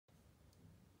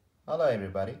Hello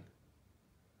everybody.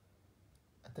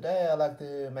 Today I'd like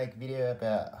to make a video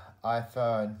about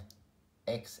iPhone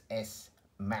XS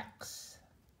Max.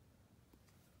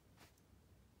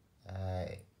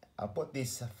 I bought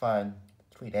this phone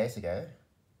 3 days ago.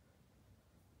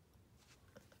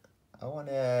 I want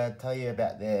to tell you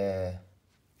about the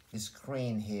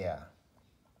screen here.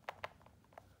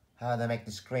 How they make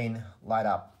the screen light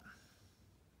up,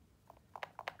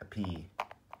 appear.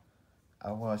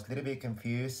 I was a little bit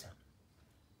confused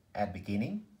at the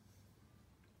beginning.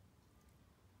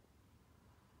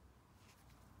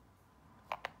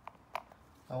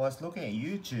 I was looking at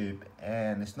YouTube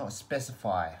and it's not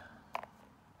specify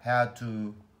how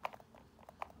to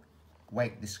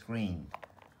make the screen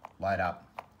light up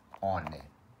on there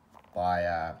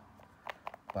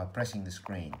by pressing the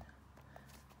screen.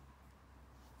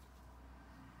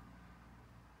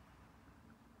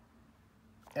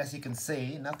 As you can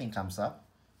see, nothing comes up.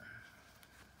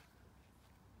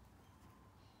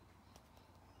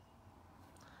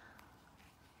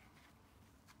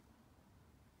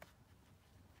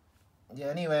 The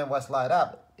only way it was light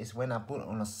up is when I put it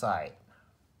on the side.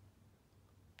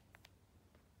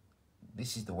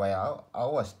 This is the way I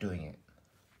was doing it.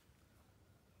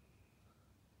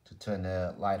 To turn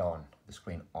the light on, the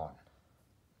screen on.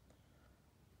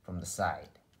 From the side.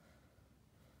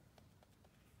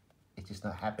 It's just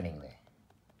not happening there.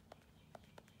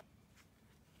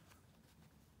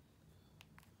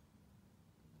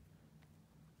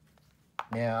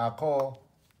 Now I'll call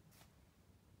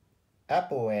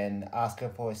Apple and ask her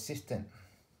for assistance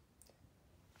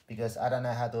because I don't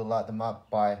know how to light them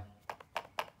up by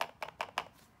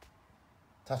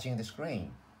touching the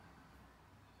screen.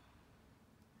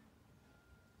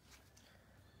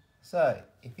 So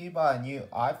if you buy a new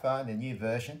iPhone, the new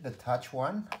version, the touch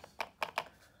one,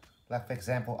 like for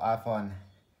example iPhone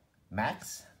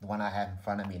Max, the one I have in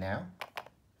front of me now,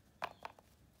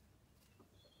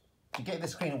 to get the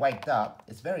screen waked up,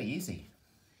 it's very easy.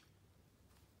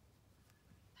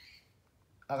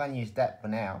 I'm going to use that for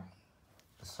now,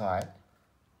 the side.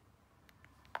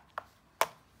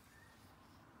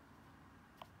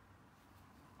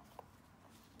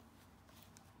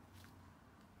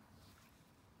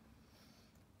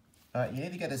 Alright, you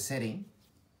need to go to setting.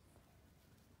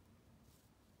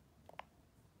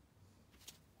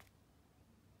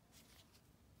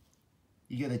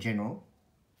 You go to general.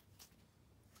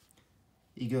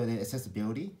 You go to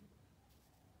accessibility.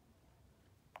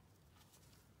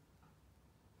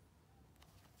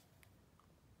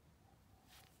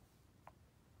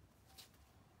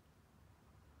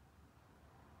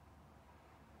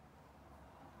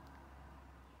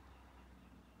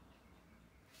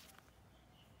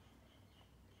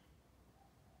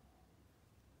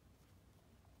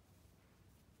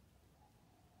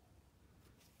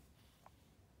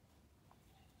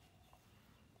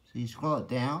 So you scroll it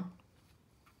down.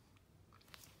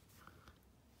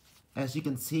 As you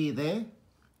can see there,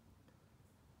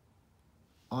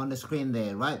 on the screen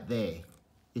there, right there,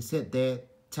 it said there,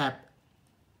 tap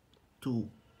to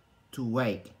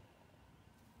wake.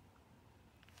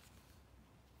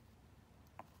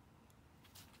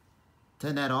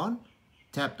 Turn that on,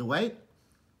 tap to wake,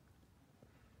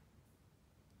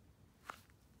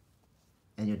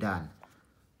 and you're done.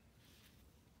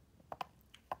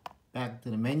 Back to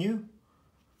the menu.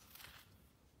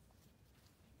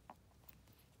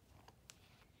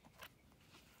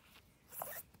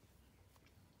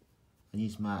 I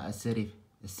use my assertive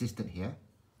assistant here.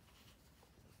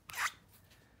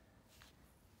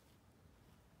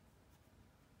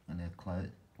 And then close,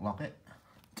 lock it,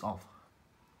 it's off.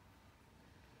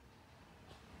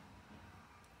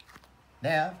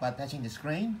 Now, by touching the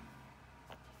screen,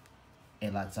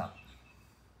 it lights up.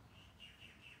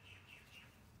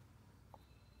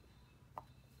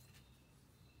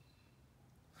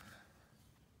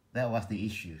 That was the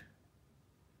issue.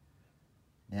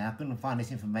 Now, I couldn't find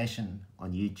this information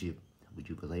on YouTube. Would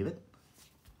you believe it?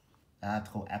 I had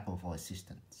to call Apple for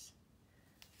assistance.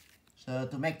 So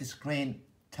to make the screen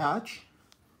touch,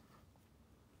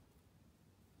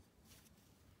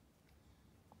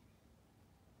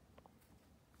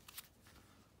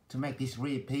 to make this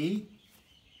reappear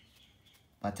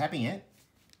by tapping it,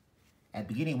 at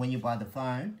the beginning when you buy the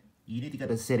phone, you need to go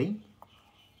to setting.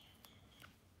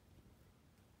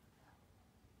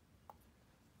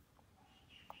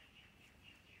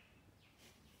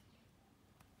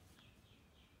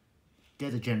 Go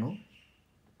to general.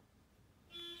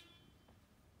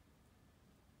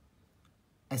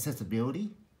 Accessibility.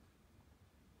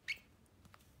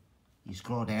 You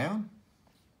scroll down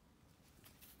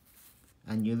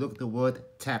and you look at the word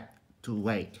tap to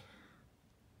wake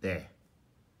there.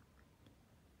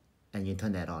 and you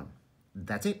turn that on.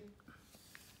 That's it.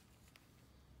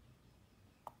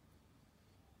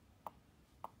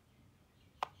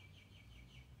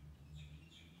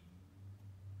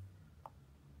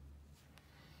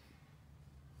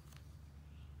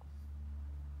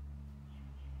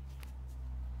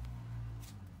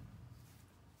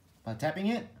 By tapping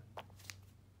it,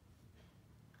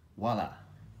 voila.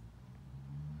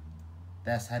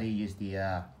 That's how you use the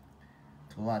to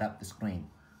light up the screen.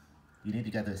 You need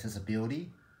to go to accessibility,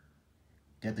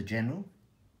 go to general,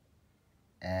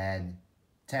 and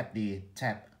tap the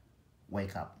tap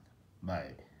wake up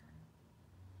mode.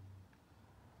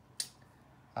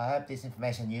 I hope this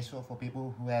information is useful for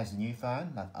people who has a new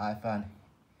phone like iPhone,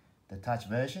 the touch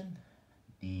version,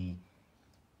 the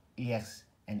EX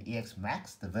and EX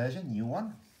Max, the version, new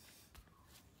one.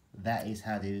 That is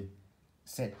how to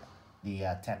set the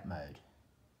tap mode.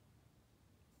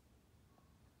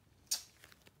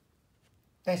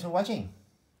 Thanks for watching.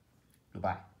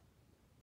 Goodbye.